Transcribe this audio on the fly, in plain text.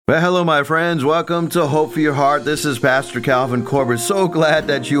Well, hello, my friends. Welcome to Hope for Your Heart. This is Pastor Calvin Corbett. So glad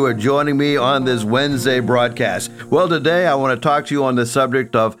that you are joining me on this Wednesday broadcast. Well, today I want to talk to you on the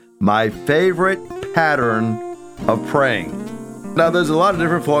subject of my favorite pattern of praying. Now, there's a lot of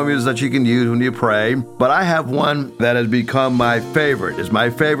different formulas that you can use when you pray, but I have one that has become my favorite. It's my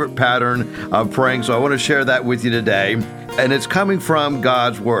favorite pattern of praying, so I want to share that with you today. And it's coming from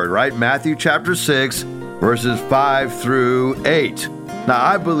God's Word, right? Matthew chapter 6, verses 5 through 8. Now,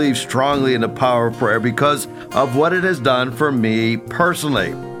 I believe strongly in the power of prayer because of what it has done for me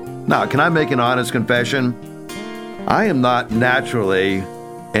personally. Now, can I make an honest confession? I am not naturally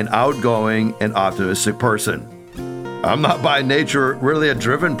an outgoing and optimistic person. I'm not by nature really a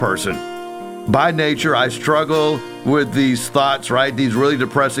driven person. By nature, I struggle with these thoughts, right? These really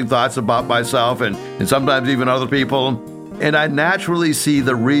depressing thoughts about myself and sometimes even other people. And I naturally see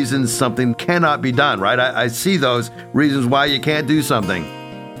the reasons something cannot be done, right? I see those reasons why you can't do something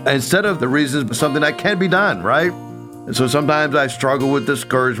instead of the reasons something that can be done, right? And so sometimes I struggle with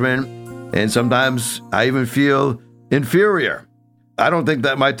discouragement, and sometimes I even feel inferior. I don't think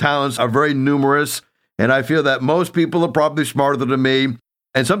that my talents are very numerous, and I feel that most people are probably smarter than me.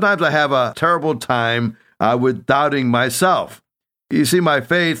 And sometimes I have a terrible time with doubting myself. You see, my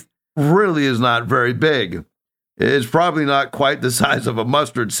faith really is not very big. It's probably not quite the size of a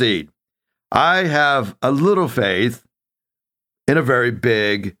mustard seed. I have a little faith in a very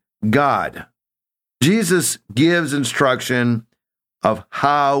big God. Jesus gives instruction of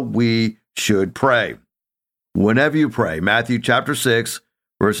how we should pray. Whenever you pray, Matthew chapter 6,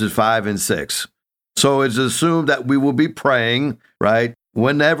 verses 5 and 6. So it's assumed that we will be praying, right?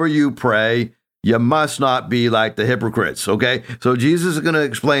 Whenever you pray, you must not be like the hypocrites, okay? So Jesus is going to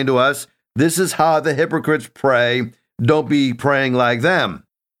explain to us, this is how the hypocrites pray. Don't be praying like them.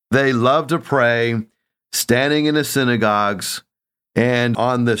 They love to pray standing in the synagogues and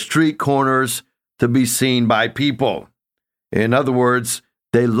on the street corners to be seen by people. In other words,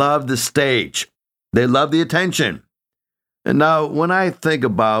 they love the stage. They love the attention. And now, when I think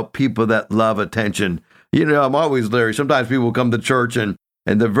about people that love attention, I'm always leery. Sometimes people come to church and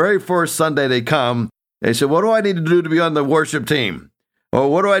the very first Sunday they come, they say, what do I need to do to be on the worship team? Or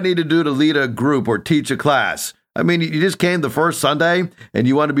what do I need to do to lead a group or teach a class? I mean, you just came the first Sunday and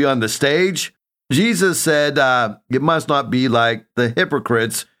you want to be on the stage? Jesus said it must not be like the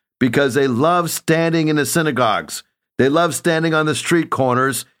hypocrites because they love standing in the synagogues. They love standing on the street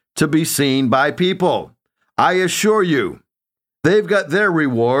corners to be seen by people. I assure you, they've got their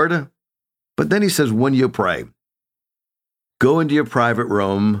reward. But then he says, when you pray, go into your private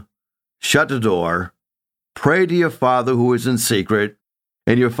room, shut the door, pray to your Father who is in secret,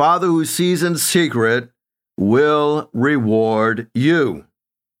 and your Father who sees in secret will reward you.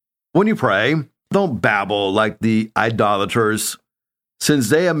 When you pray, don't babble like the idolaters, since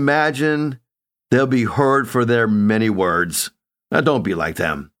they imagine they'll be heard for their many words. Now, don't be like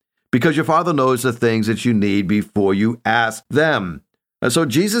them, because your Father knows the things that you need before you ask them. And so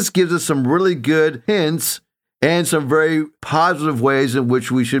Jesus gives us some really good hints and some very positive ways in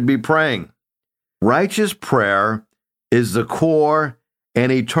which we should be praying. Righteous prayer is the core, and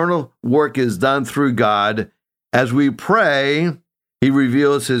eternal work is done through God. As we pray, He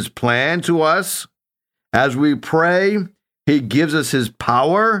reveals His plan to us. As we pray, He gives us His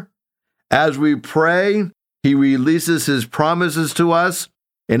power. As we pray, He releases His promises to us.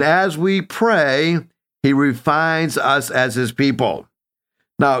 And as we pray, He refines us as His people.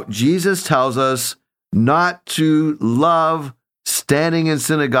 Now, Jesus tells us not to love standing in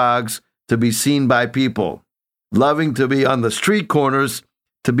synagogues to be seen by people. Loving to be on the street corners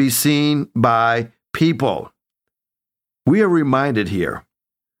to be seen by people. We are reminded here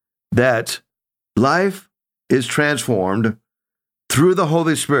that life is transformed through the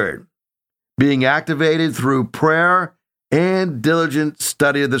Holy Spirit, being activated through prayer and diligent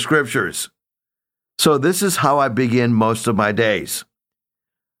study of the Scriptures. So this is how I begin most of my days.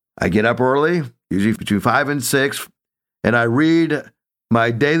 I get up early, usually between 5 and 6, and I read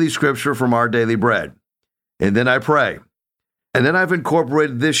my daily scripture from Our Daily Bread. And then I pray. And then I've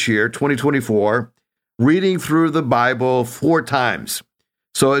incorporated this year, 2024, reading through the Bible 4 times.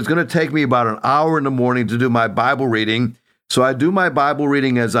 So it's going to take me about an hour in the morning to do my Bible reading. So I do my Bible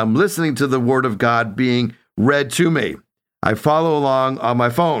reading as I'm listening to the Word of God being read to me. I follow along on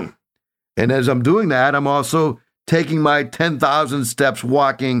my phone. And as I'm doing that, I'm also taking my 10,000 steps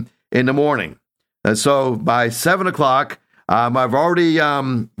walking in the morning. And so by 7 o'clock, I've already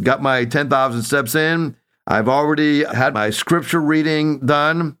got my 10,000 steps in. I've already had my scripture reading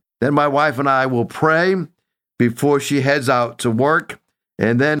done. Then my wife and I will pray before she heads out to work.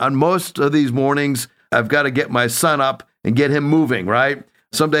 And then on most of these mornings, I've got to get my son up and get him moving, right?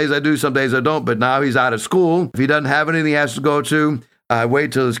 Some days I do, some days I don't, but now he's out of school. If he doesn't have anything he has to go to, I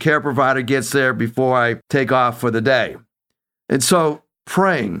wait till his care provider gets there before I take off for the day. And so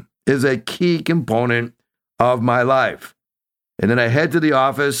praying is a key component of my life. And then I head to the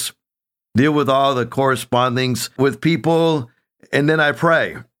office, deal with all the correspondings with people, and then I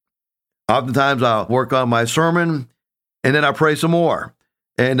pray. Oftentimes I'll work on my sermon, and then I pray some more.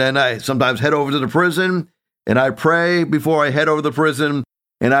 And then I sometimes head over to the prison, and I pray before I head over to the prison,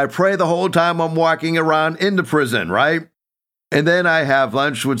 and I pray the whole time I'm walking around in the prison, right? And then I have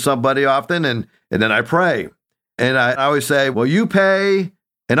lunch with somebody often, and then I pray. And I always say, well, you pay,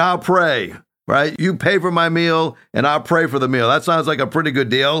 and I'll pray, right? You pay for my meal, and I'll pray for the meal. That sounds like a pretty good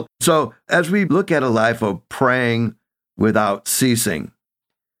deal. So as we look at a life of praying without ceasing,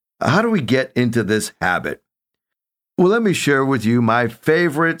 how do we get into this habit? Well, let me share with you my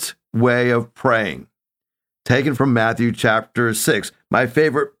favorite way of praying, taken from Matthew chapter 6. My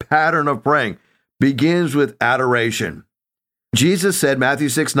favorite pattern of praying begins with adoration. Jesus said, Matthew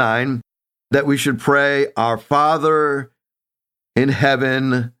 6:9, that we should pray, Our Father in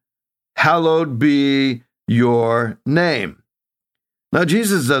heaven, hallowed be your name. Now,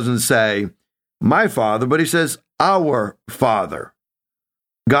 Jesus doesn't say, my Father, but he says, our Father.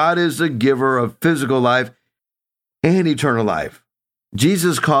 God is the giver of physical life and eternal life.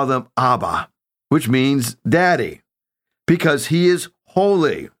 Jesus called him Abba, which means daddy, because he is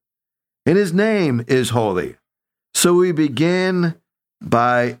holy, and his name is holy. So we begin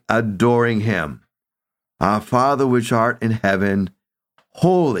by adoring him. Our Father which art in heaven,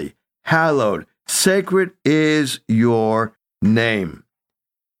 holy, hallowed, sacred is your name.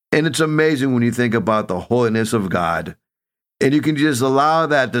 And it's amazing when you think about the holiness of God, and you can just allow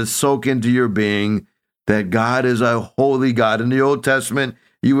that to soak into your being, that God is a holy God. In the Old Testament,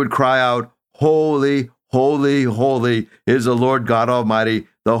 you would cry out, holy, holy, holy is the Lord God Almighty.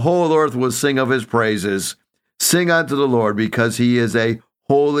 The whole earth will sing of his praises. Sing unto the Lord, because he is a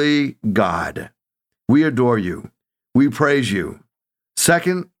holy God. We adore you. We praise you.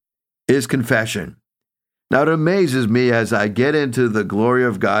 Second is confession. Now, it amazes me as I get into the glory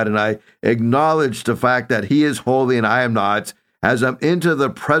of God and I acknowledge the fact that he is holy and I am not, as I'm into the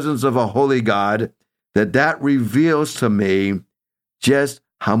presence of a holy God, that reveals to me just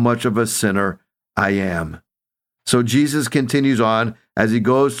how much of a sinner I am. So Jesus continues on as he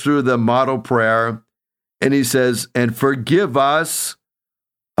goes through the model prayer, and he says, and forgive us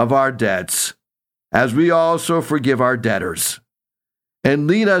of our debts, as we also forgive our debtors. And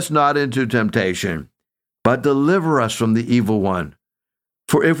lead us not into temptation, but deliver us from the evil one.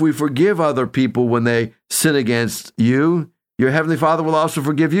 For if we forgive other people when they sin against you, your heavenly Father will also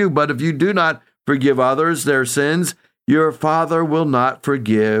forgive you. But if you do not forgive others their sins, your Father will not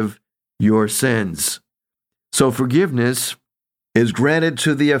forgive your sins. So forgiveness is granted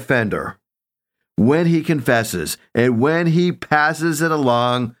to the offender when he confesses and when he passes it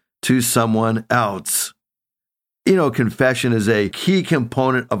along to someone else. You know, confession is a key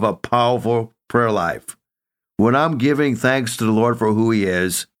component of a powerful prayer life. When I'm giving thanks to the Lord for who he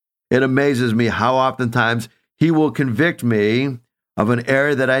is, it amazes me how oftentimes he will convict me of an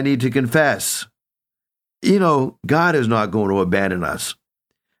area that I need to confess. You know, God is not going to abandon us.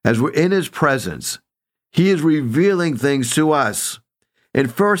 As we're in his presence, he is revealing things to us. In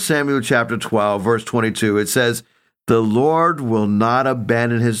 1 Samuel chapter 12, verse 22, it says, the Lord will not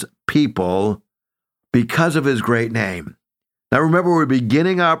abandon his people because of his great name. Now remember, we're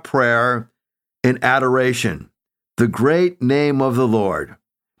beginning our prayer in adoration, the great name of the Lord.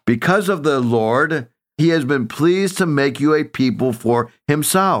 Because of the Lord, he has been pleased to make you a people for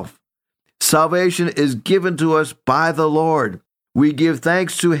himself. Salvation is given to us by the Lord. We give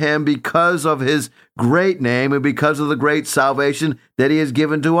thanks to him because of his great name and because of the great salvation that he has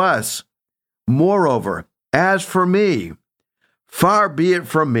given to us. Moreover, as for me, far be it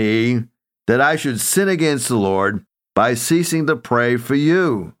from me that I should sin against the Lord by ceasing to pray for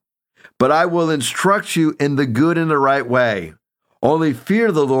you. But I will instruct you in the good and the right way. Only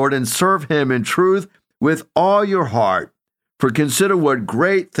fear the Lord and serve him in truth with all your heart. For consider what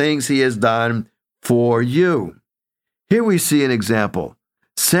great things he has done for you. Here we see an example.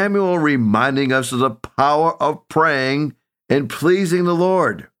 Samuel reminding us of the power of praying and pleasing the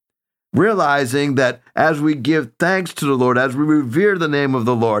Lord. Realizing that as we give thanks to the Lord, as we revere the name of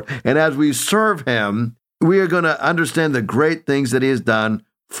the Lord, and as we serve him, we are going to understand the great things that he has done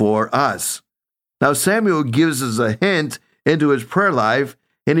for us. Now, Samuel gives us a hint into his prayer life,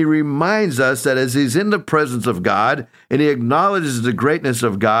 and he reminds us that as he's in the presence of God and he acknowledges the greatness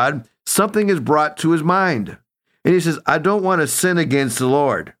of God, something is brought to his mind. And he says, I don't want to sin against the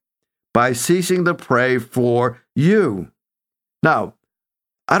Lord by ceasing to pray for you. Now,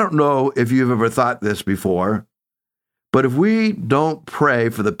 I don't know if you've ever thought this before, but if we don't pray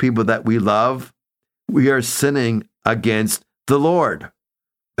for the people that we love, we are sinning against the Lord.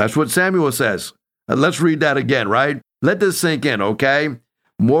 That's what Samuel says. Let's read that again, right? Let this sink in, okay?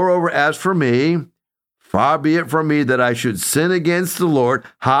 Moreover, as for me, far be it from me that I should sin against the Lord.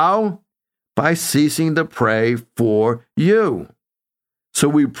 How? By ceasing to pray for you. So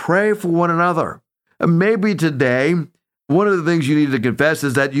we pray for one another. And maybe today, one of the things you need to confess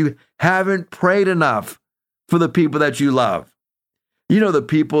is that you haven't prayed enough for the people that you love. You know, the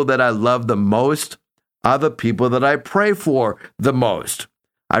people that I love the most are the people that I pray for the most.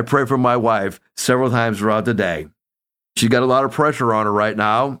 I pray for my wife several times throughout the day. She's got a lot of pressure on her right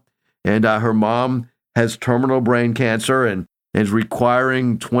now, and her mom has terminal brain cancer and is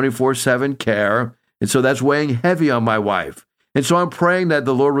requiring 24/7 care, and so that's weighing heavy on my wife. And so I'm praying that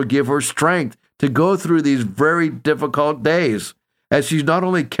the Lord will give her strength to go through these very difficult days, as she's not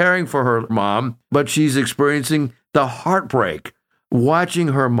only caring for her mom, but she's experiencing the heartbreak watching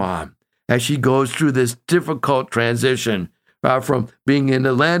her mom as she goes through this difficult transition from being in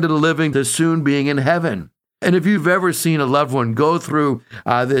the land of the living to soon being in heaven. And if you've ever seen a loved one go through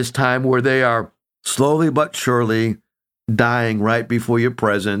this time where they are slowly but surely dying right before your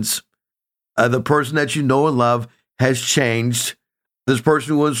presence, the person that you know and love has changed. This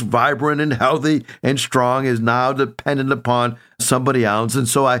person who was vibrant and healthy and strong is now dependent upon somebody else. And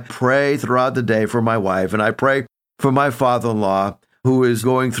so I pray throughout the day for my wife, and I pray for my father-in-law who is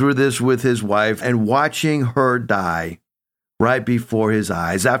going through this with his wife and watching her die right before his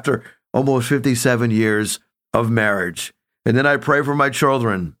eyes after almost 57 years of marriage. And then I pray for my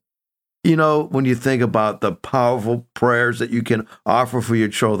children. You know, when you think about the powerful prayers that you can offer for your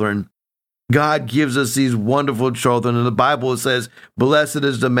children, God gives us these wonderful children. And the Bible says, blessed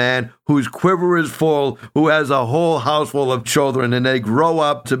is the man whose quiver is full, who has a whole house full of children, and they grow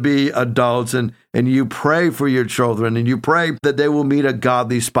up to be adults. And you pray for your children, and you pray that they will meet a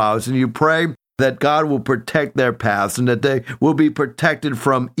godly spouse, and you pray that God will protect their paths and that they will be protected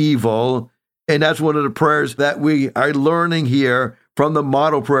from evil. And that's one of the prayers that we are learning here from the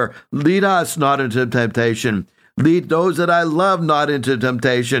model prayer. Lead us not into temptation. Lead those that I love not into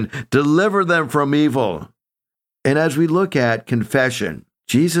temptation. Deliver them from evil. And as we look at confession,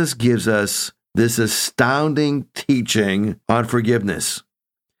 Jesus gives us this astounding teaching on forgiveness.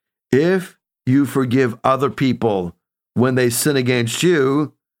 If you forgive other people when they sin against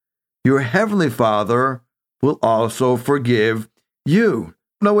you, your heavenly Father will also forgive you.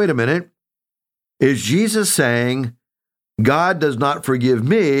 Now, wait a minute. Is Jesus saying God does not forgive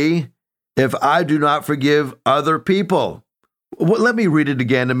me if I do not forgive other people? Well, let me read it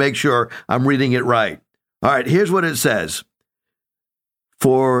again to make sure I'm reading it right. All right, here's what it says.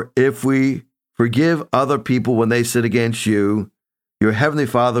 For if we forgive other people when they sin against you, your heavenly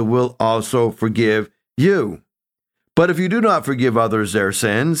Father will also forgive you. But if you do not forgive others their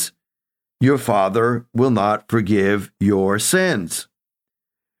sins, your Father will not forgive your sins.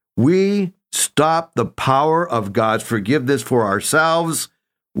 We stop the power of God's forgiveness for ourselves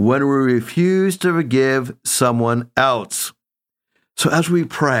when we refuse to forgive someone else. So as we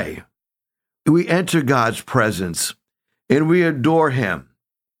pray, we enter God's presence and we adore Him.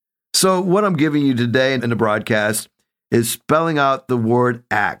 So what I'm giving you today in the broadcast is spelling out the word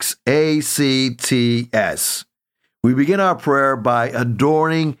acts, A-C-T-S. We begin our prayer by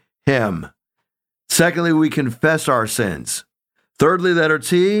adoring Him. Secondly, we confess our sins. Thirdly, letter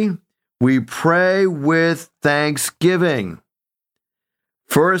T, we pray with thanksgiving.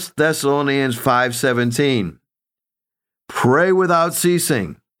 1 Thessalonians 5:17. Pray without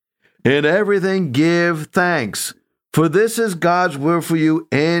ceasing. In everything give thanks, for this is God's will for you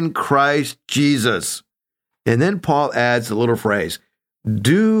in Christ Jesus. And then Paul adds a little phrase,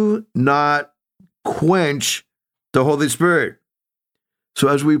 do not quench the Holy Spirit. So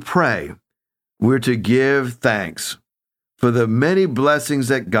as we pray, we're to give thanks for the many blessings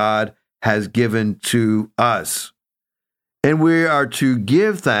that God has given to us. And we are to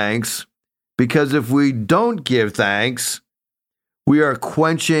give thanks because if we don't give thanks, we are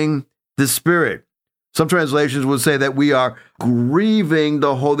quenching the Spirit. Some translations will say that we are grieving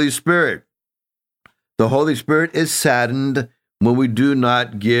the Holy Spirit. The Holy Spirit is saddened when we do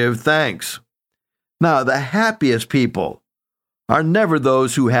not give thanks. Now, the happiest people are never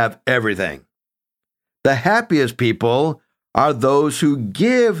those who have everything. The happiest people are those who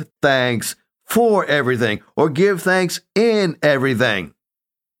give thanks for everything or give thanks in everything.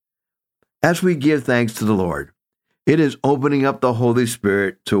 As we give thanks to the Lord, it is opening up the Holy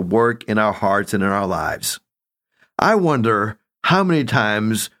Spirit to work in our hearts and in our lives. I wonder how many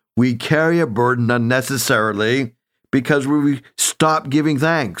times we carry a burden unnecessarily because we stop giving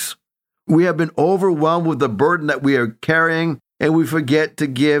thanks. We have been overwhelmed with the burden that we are carrying, and we forget to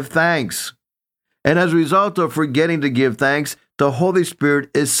give thanks. And as a result of forgetting to give thanks, the Holy Spirit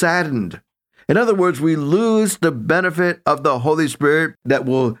is saddened. In other words, we lose the benefit of the Holy Spirit that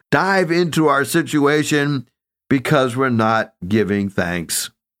will dive into our situation because we're not giving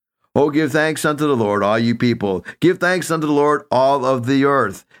thanks. Oh, give thanks unto the Lord, all you people. Give thanks unto the Lord, all of the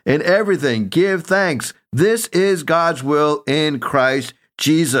earth. In everything, give thanks. This is God's will in Christ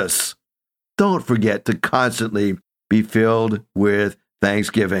Jesus. Don't forget to constantly be filled with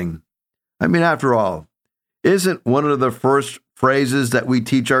thanksgiving. I mean, after all, isn't one of the first phrases that we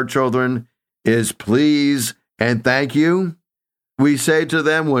teach our children is please and thank you? We say to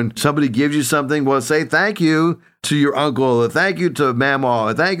them when somebody gives you something, well, say thank you to your uncle, or thank you to mama,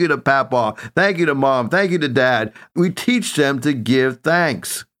 or thank you to papa, thank you to mom, thank you to dad. We teach them to give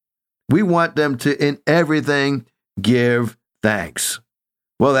thanks. We want them to, in everything, give thanks.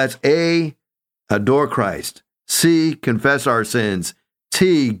 Well, that's A, adore Christ. C, confess our sins.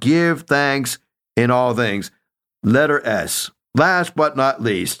 T, give thanks in all things. Letter S, last but not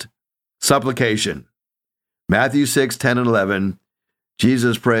least, supplication. Matthew 6, 10, and 11,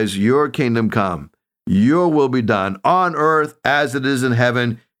 Jesus prays, your kingdom come, your will be done on earth as it is in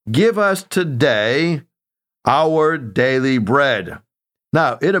heaven. Give us today our daily bread.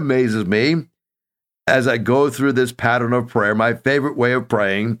 Now, it amazes me as I go through this pattern of prayer, my favorite way of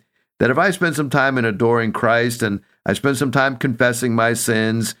praying, that if I spend some time in adoring Christ and I spend some time confessing my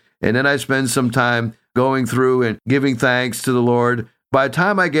sins, and then I spend some time going through and giving thanks to the Lord, by the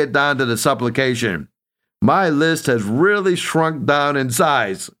time I get down to the supplication, my list has really shrunk down in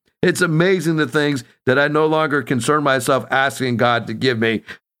size. It's amazing the things that I no longer concern myself asking God to give me.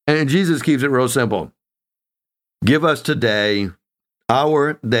 And Jesus keeps it real simple. Give us today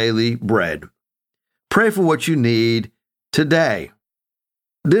our daily bread. Pray for what you need today.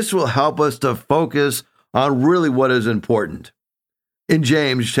 This will help us to focus on really what is important. In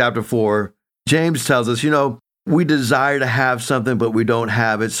James chapter 4, James tells us, we desire to have something, but we don't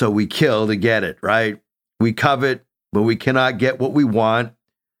have it, so we kill to get it, right? We covet, but we cannot get what we want,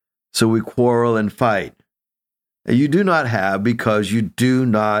 so we quarrel and fight. And you do not have because you do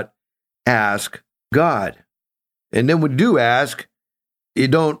not ask God. And then when you do ask, you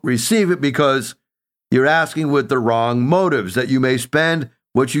don't receive it because you're asking with the wrong motives, that you may spend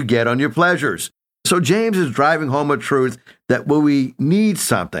what you get on your pleasures. So James is driving home a truth that when we need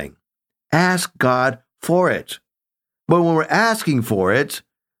something, ask God for it. But when we're asking for it,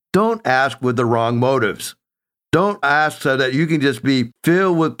 don't ask with the wrong motives. Don't ask so that you can just be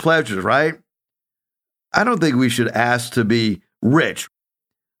filled with pleasures, right? I don't think we should ask to be rich.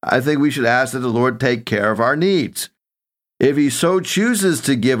 I think we should ask that the Lord take care of our needs. If he so chooses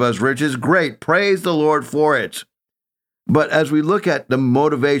to give us riches, great. Praise the Lord for it. But as we look at the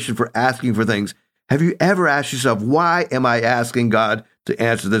motivation for asking for things, have you ever asked yourself, why am I asking God to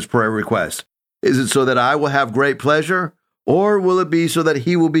answer this prayer request? Is it so that I will have great pleasure? Or will it be so that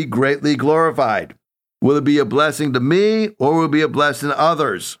he will be greatly glorified? Will it be a blessing to me, or will it be a blessing to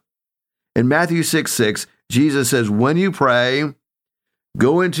others? In Matthew 6:6, Jesus says, when you pray,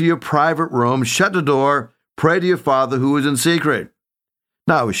 go into your private room, shut the door, pray to your Father who is in secret.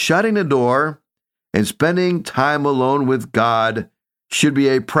 Now, shutting the door and spending time alone with God should be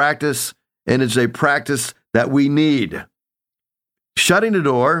a practice, and it's a practice that we need. Shutting the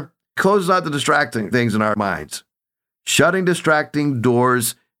door closes out the distracting things in our minds. Shutting distracting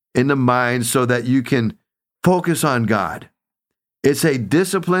doors in the mind so that you can focus on God. It's a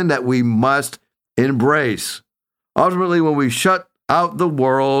discipline that we must embrace. Ultimately, when we shut out the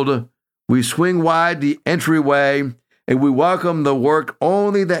world, we swing wide the entryway and we welcome the work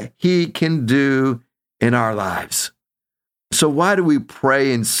only that he can do in our lives. So why do we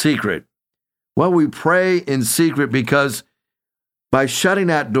pray in secret? Well, we pray in secret because by shutting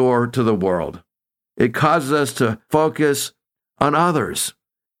that door to the world, it causes us to focus on others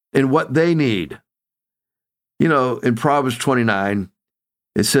and what they need. In Proverbs 29,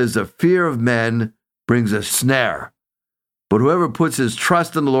 it says, the fear of men brings a snare, but whoever puts his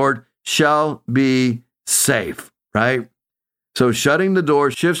trust in the Lord shall be safe, right? So shutting the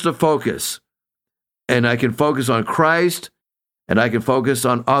door shifts the focus, and I can focus on Christ, and I can focus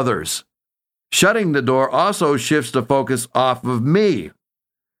on others. Shutting the door also shifts the focus off of me.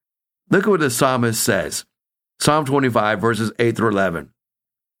 Look at what the psalmist says. Psalm 25, verses 8 through 11.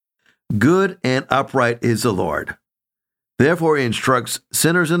 Good and upright is the Lord. Therefore he instructs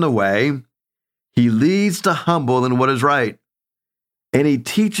sinners in the way. He leads the humble in what is right, and he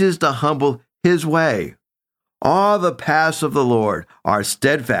teaches the humble his way. All the paths of the Lord are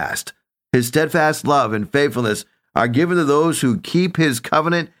steadfast. His steadfast love and faithfulness are given to those who keep his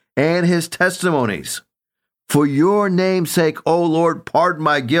covenant and his testimonies. For your name's sake, O Lord, pardon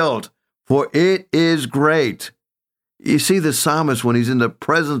my guilt, for it is great. You see, the psalmist, when he's in the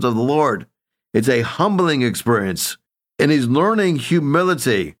presence of the Lord, it's a humbling experience, and he's learning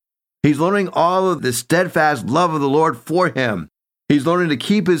humility. He's learning all of the steadfast love of the Lord for him. He's learning to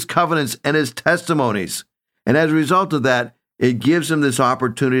keep his covenants and his testimonies. And as a result of that, it gives him this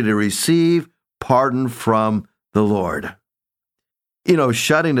opportunity to receive pardon from the Lord.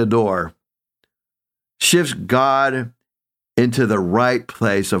 Shutting the door shifts God into the right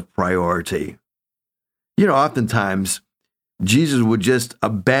place of priority. Oftentimes, Jesus would just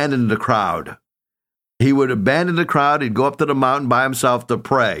abandon the crowd. He would abandon the crowd. He'd go up to the mountain by himself to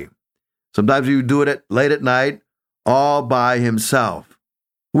pray. Sometimes he would do it late at night, all by himself.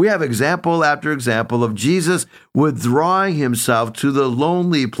 We have example after example of Jesus withdrawing himself to the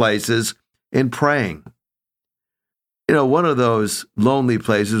lonely places in praying. One of those lonely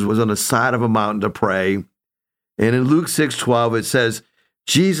places was on the side of a mountain to pray. And in Luke 6:12, it says,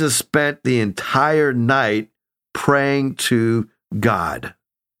 Jesus spent the entire night praying to God.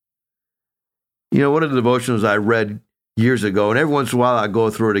 One of the devotionals I read years ago, and every once in a while I go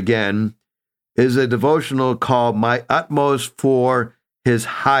through it again, is a devotional called My Utmost for His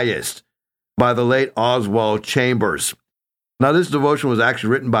Highest by the late Oswald Chambers. Now, this devotion was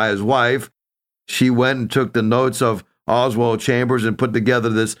actually written by his wife. She went and took the notes of Oswald Chambers and put together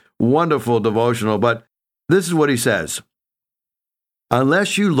this wonderful devotional. But this is what he says.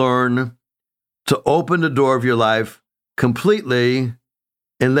 Unless you learn to open the door of your life completely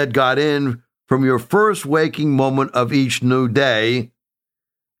and let God in from your first waking moment of each new day,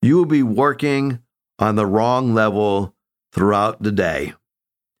 you will be working on the wrong level throughout the day.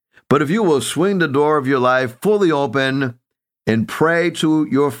 But if you will swing the door of your life fully open and pray to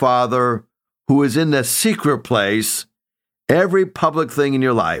your Father who is in the secret place, every public thing in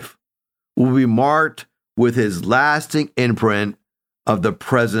your life will be marked with his lasting imprint of the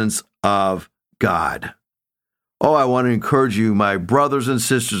presence of God. Oh, I want to encourage you, my brothers and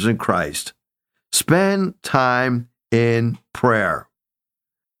sisters in Christ, spend time in prayer.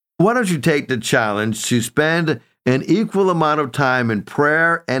 Why don't you take the challenge to spend an equal amount of time in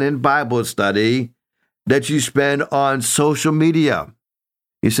prayer and in Bible study that you spend on social media?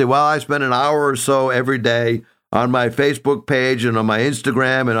 You say, well, I spend an hour or so every day on my Facebook page and on my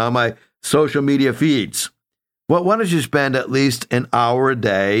Instagram and on my social media feeds. Well, why don't you spend at least an hour a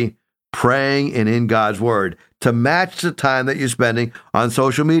day praying and in God's Word to match the time that you're spending on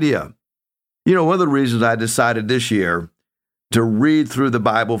social media? One of the reasons I decided this year to read through the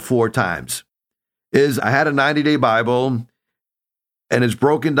Bible 4 times is I had a 90-day Bible, and it's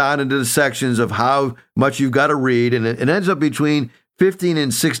broken down into the sections of how much you've got to read, and it ends up between 15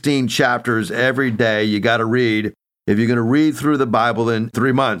 and 16 chapters every day you got to read if you're going to read through the Bible in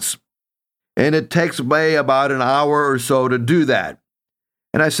 3 months. And it takes me about an hour or so to do that.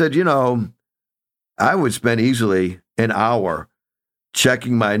 And I said, I would spend easily an hour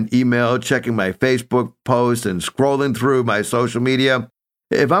checking my email, checking my Facebook post, and scrolling through my social media.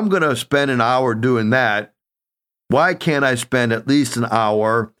 If I'm going to spend an hour doing that, why can't I spend at least an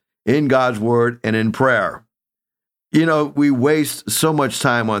hour in God's Word and in prayer? We waste so much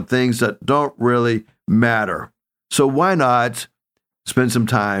time on things that don't really matter. So why not spend some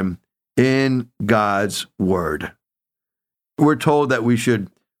time in God's Word? We're told that we should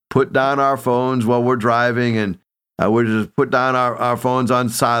put down our phones while we're driving, and we just put down our phones on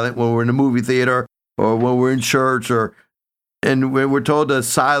silent when we're in a movie theater or when we're in church, and we're told to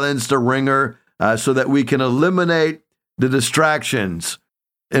silence the ringer so that we can eliminate the distractions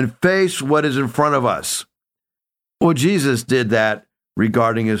and face what is in front of us. Well, Jesus did that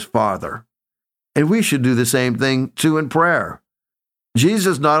regarding his Father, and we should do the same thing too in prayer.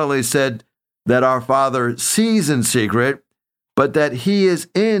 Jesus not only said that our Father sees in secret, but that he is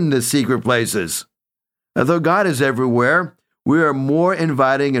in the secret places. Although God is everywhere, we are more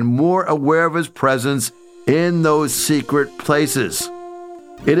inviting and more aware of his presence in those secret places.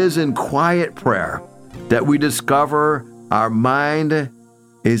 It is in quiet prayer that we discover our mind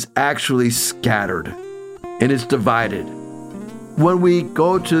is actually scattered and it's divided. When we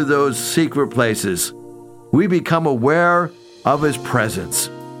go to those secret places, we become aware of his presence,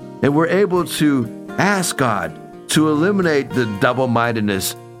 and we're able to ask God to eliminate the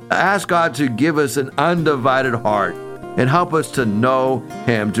double-mindedness, ask God to give us an undivided heart and help us to know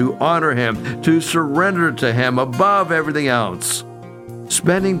him, to honor him, to surrender to him above everything else.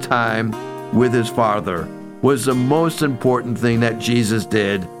 Spending time with his Father was the most important thing that Jesus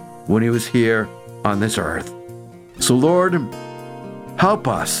did when he was here on this earth. So Lord, help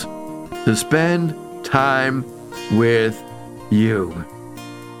us to spend time with you.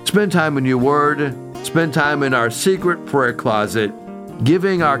 Spend time in your word. Spend time in our secret prayer closet,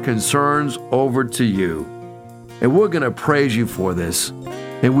 giving our concerns over to you. And we're going to praise you for this.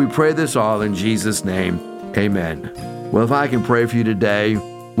 And we pray this all in Jesus' name. Amen. Well, if I can pray for you today,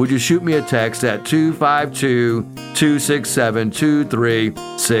 would you shoot me a text at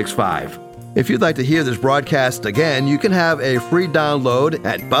 252-267-2365. If you'd like to hear this broadcast again, you can have a free download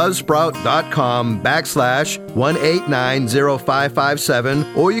at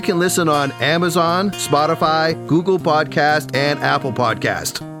buzzsprout.com/1890557, or you can listen on Amazon, Spotify, Google Podcast, and Apple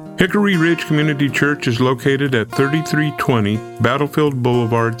Podcast. Hickory Ridge Community Church is located at 3320 Battlefield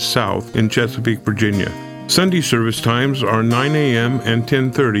Boulevard South in Chesapeake, Virginia. Sunday service times are 9 a.m. and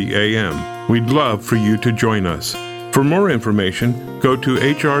 10:30 a.m. We'd love for you to join us. For more information, go to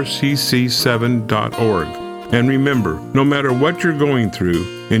hrcc7.org. And remember, no matter what you're going through,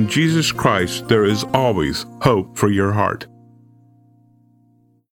 in Jesus Christ there is always hope for your heart.